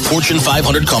works with Fortune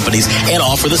 500 companies and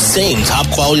offer the same top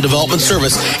quality development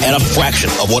service at a fraction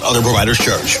of what other providers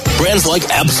charge. Brands like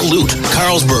Absolute,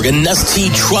 Carlsberg, and Nestea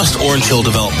trust Orange Hill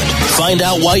Development. Find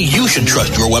out why you should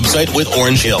trust your website with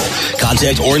Orange Hill.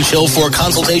 Contact Orange Hill for a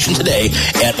consultation today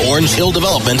at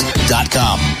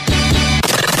orangehilldevelopment.com.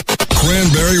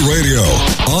 Cranberry Radio.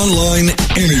 Online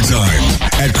anytime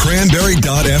at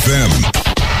cranberry.fm.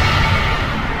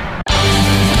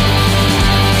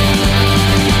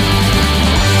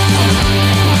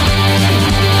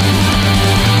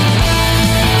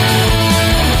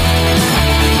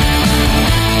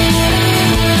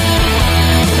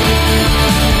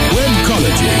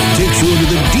 Takes you into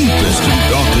the deepest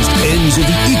and darkest ends of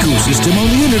the ecosystem on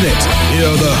the internet. Here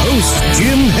are the hosts,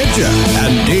 Jim Hedger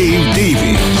and Dave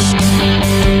Davies.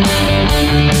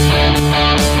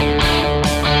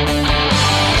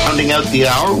 Rounding out the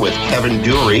hour with Kevin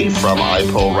Dury from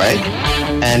iPullRank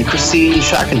and Christine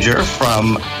Schackinger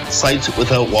from Sites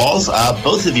Without Walls.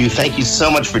 Both of you, thank you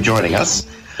so much for joining us.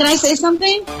 Can I say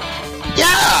something?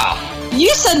 Yeah!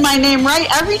 You said my name right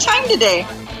every time today.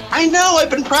 I know, I've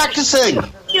been practicing.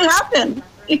 You happen.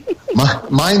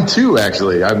 Mine too,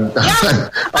 actually. I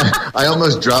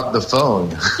almost dropped the phone.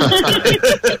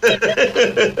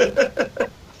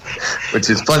 Which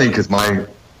is funny because my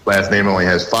last name only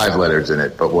has 5 letters in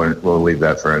it, but we'll leave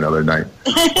that for another night.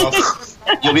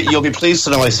 You'll be pleased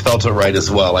to know I spelled it right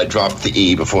as well. I dropped the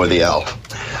E before the L.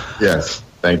 Yes,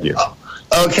 thank you.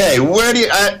 Okay, where do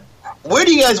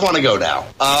you guys want to go now?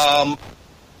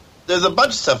 There's a bunch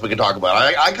of stuff we can talk about.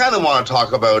 I kind of want to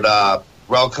talk about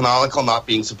Rel Canonical not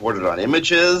being supported on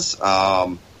images.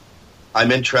 I'm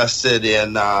interested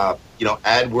in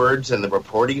AdWords and the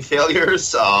reporting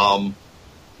failures.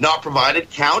 Not provided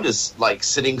count is like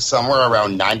sitting somewhere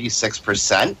around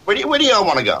 96%. Where do y'all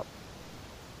want to go?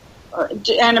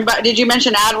 Did you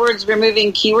mention AdWords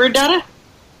removing keyword data?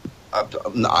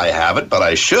 I haven't, but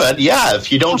I should. Yeah,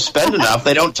 if you don't spend enough,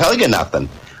 they don't tell you nothing.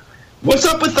 What's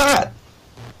up with that?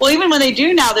 Well, even when they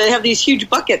do now, they have these huge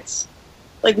buckets,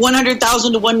 like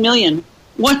 100,000 to 1 million.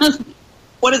 What does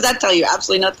that tell you?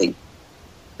 Absolutely nothing.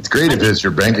 It's great if it's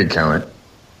your bank account.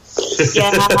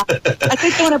 Yeah, I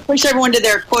think they want to push everyone to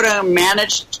their quota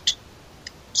managed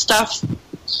stuff.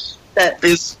 That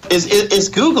is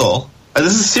Google.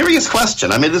 This is a serious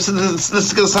question. I mean, this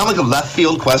is going to sound like a left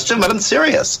field question, but I'm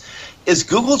serious. Is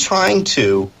Google trying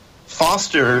to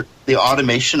foster the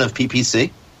automation of PPC?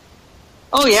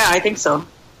 Oh yeah, I think so.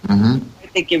 Mm-hmm. I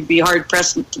think you'd be hard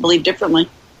pressed to believe differently.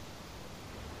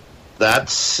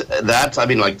 That's. I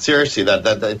mean, like seriously,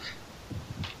 that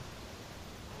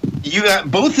you got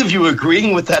both of you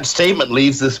agreeing with that statement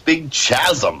leaves this big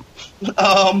chasm.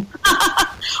 Well,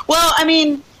 I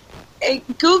mean,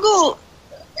 Google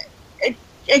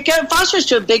it fosters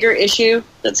to a bigger issue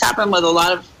that's happened with a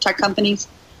lot of tech companies.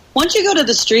 Once you go to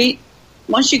the street,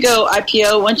 once you go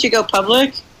IPO, once you go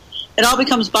public, it all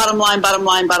becomes bottom line,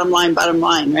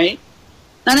 right?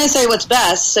 Then I say what's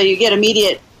best, so you get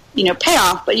immediate,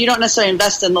 payoff, but you don't necessarily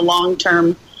invest in the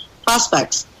long-term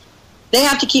prospects. They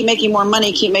have to keep making more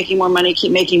money. And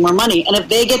if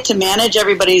they get to manage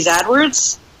everybody's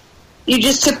AdWords, you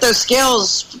just tip those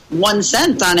scales 1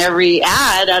 cent on every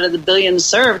ad out of the billions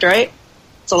served, right?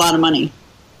 It's a lot of money.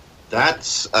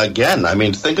 That's, again, I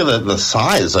mean, think of the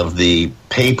size of the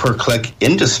pay-per-click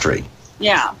industry.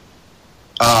 Yeah.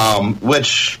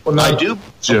 Which I do.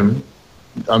 Jim,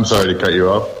 I'm sorry to cut you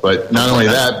off, but not only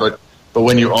that, but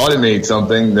when you automate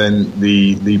something, then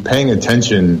the paying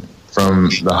attention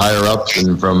from the higher ups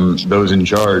and from those in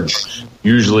charge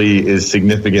usually is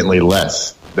significantly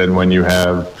less than when you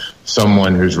have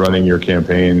someone who's running your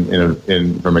campaign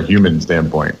from a human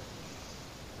standpoint.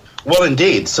 Well,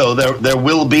 indeed. So there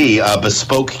will be a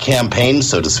bespoke campaign,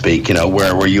 so to speak,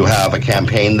 where you have a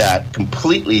campaign that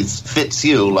completely fits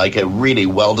you like a really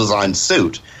well-designed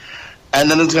suit. And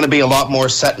then it's going to be a lot more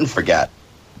set and forget.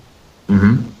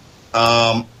 Mm-hmm.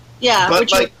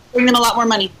 Which will bring in a lot more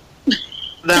money.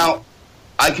 Now,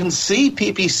 I can see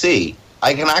PPC.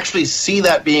 I can actually see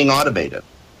that being automated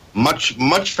much,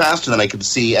 much faster than I could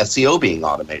see SEO being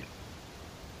automated.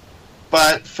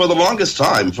 But for the longest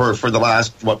time, for the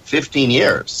last, 15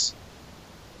 years,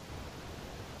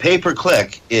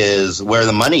 pay-per-click is where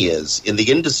the money is in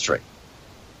the industry.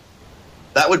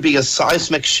 That would be a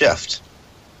seismic shift.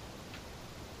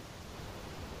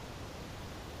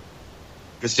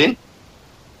 Christine?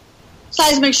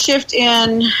 Seismic shift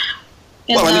in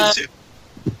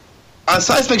a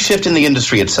seismic shift in the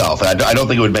industry itself. I don't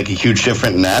think it would make a huge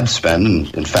difference in ad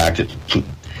spend. In fact, it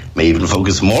may even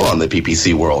focus more on the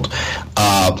PPC world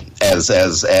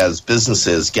as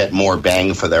businesses get more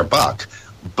bang for their buck.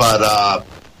 But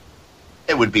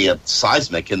it would be a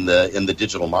seismic in the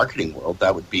digital marketing world.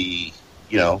 That would be,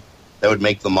 that would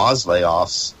make the Moz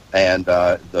layoffs and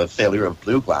the failure of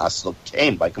Blue Glass look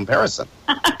tame by comparison.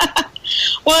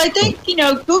 Well, I think,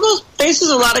 Google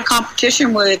faces a lot of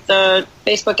competition with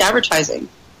Facebook advertising.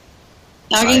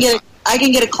 Now, I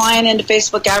can get a client into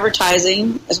Facebook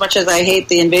advertising. As much as I hate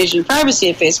the invasion of privacy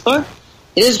of Facebook,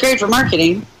 it is great for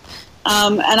marketing.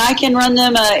 And I can run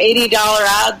them an $80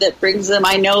 ad that brings them,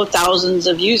 I know, thousands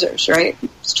of users, right?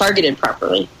 It's targeted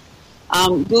properly.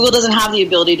 Google doesn't have the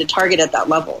ability to target at that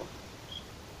level.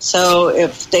 So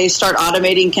if they start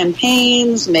automating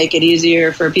campaigns, make it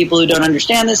easier for people who don't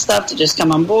understand this stuff to just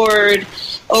come on board,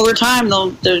 over time,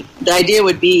 the idea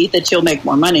would be that you'll make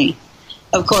more money.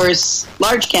 Of course,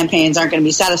 large campaigns aren't going to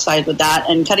be satisfied with that,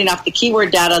 and cutting off the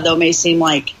keyword data, though, may seem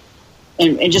like,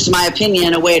 in just my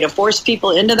opinion, a way to force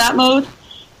people into that mode.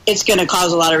 It's going to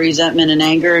cause a lot of resentment and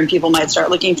anger, and people might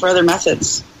start looking for other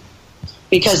methods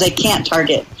because they can't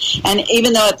target. And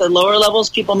even though at the lower levels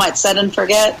people might set and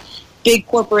forget, big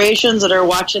corporations that are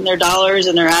watching their dollars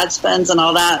and their ad spends and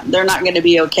all that, they're not going to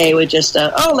be okay with just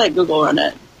let Google run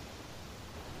it.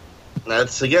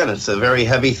 It's a very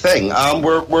heavy thing.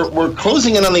 We're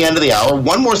closing in on the end of the hour.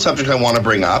 One more subject I want to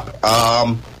bring up.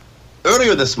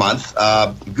 Earlier this month,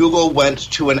 Google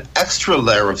went to an extra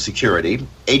layer of security,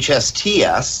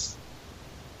 HSTS,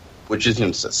 which is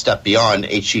a step beyond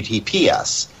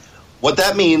HTTPS. What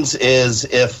that means is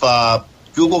if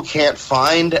Google can't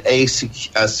find a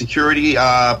security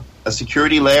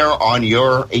layer on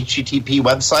your HTTP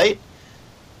website,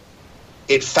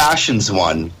 it fashions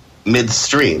one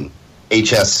midstream,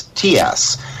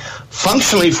 HSTS.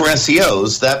 Functionally, for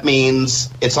SEOs, that means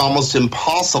it's almost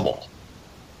impossible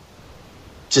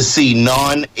to see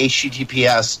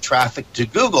non-HTTPS traffic to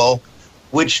Google,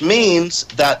 which means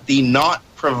that the not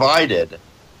provided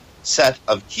set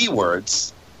of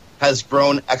keywords has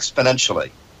grown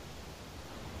exponentially.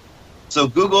 So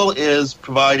Google is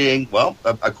providing,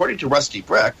 according to Rusty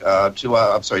Brick, to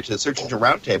the Search Engine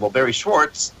Roundtable, Barry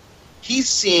Schwartz, he's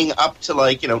seeing up to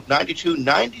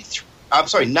 96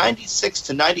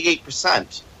 to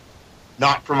 98%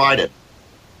 not provided.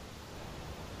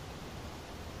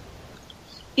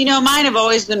 Mine have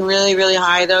always been really, really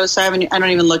high, though, so I don't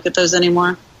even look at those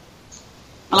anymore.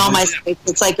 On all my sites,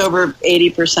 it's like over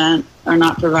 80% are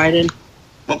not provided.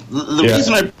 Well, the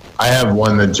reason I have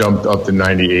one that jumped up to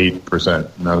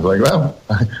 98%, and I was like, well,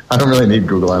 I don't really need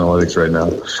Google Analytics right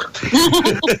now.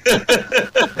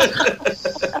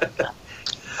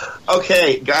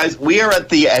 Okay, guys, we are at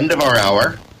the end of our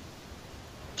hour.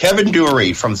 Kevin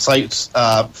Dury from sites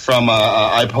from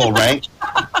iPoll Rank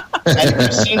and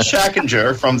Christine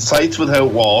Schackinger from Sites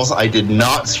Without Walls. I did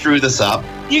not screw this up.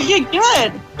 You did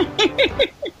good.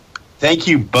 Thank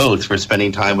you both for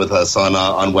spending time with us on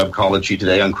Webcology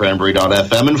today on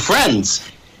Cranberry.fm. And friends,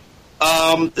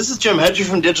 this is Jim Hedger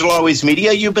from Digital Always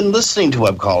Media. You've been listening to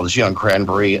Webcology on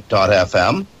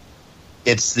Cranberry.fm.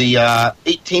 It's the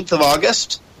 18th of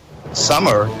August.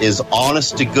 Summer is,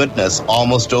 honest to goodness,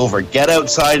 almost over. Get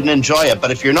outside and enjoy it. But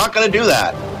if you're not going to do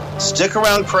that, stick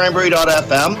around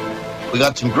Cranberry.fm. We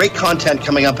got some great content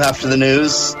coming up after the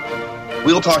news.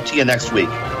 We'll talk to you next week.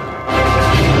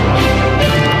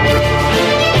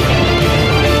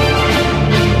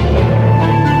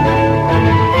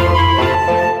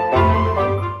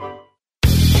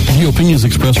 The opinions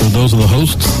expressed are those of the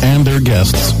hosts and their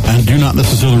guests and do not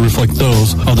necessarily reflect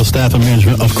those of the staff and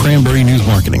management of Cranberry News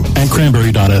Marketing and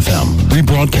Cranberry.fm.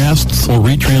 Rebroadcasts or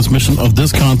retransmission of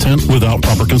this content without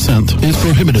proper consent is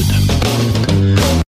prohibited.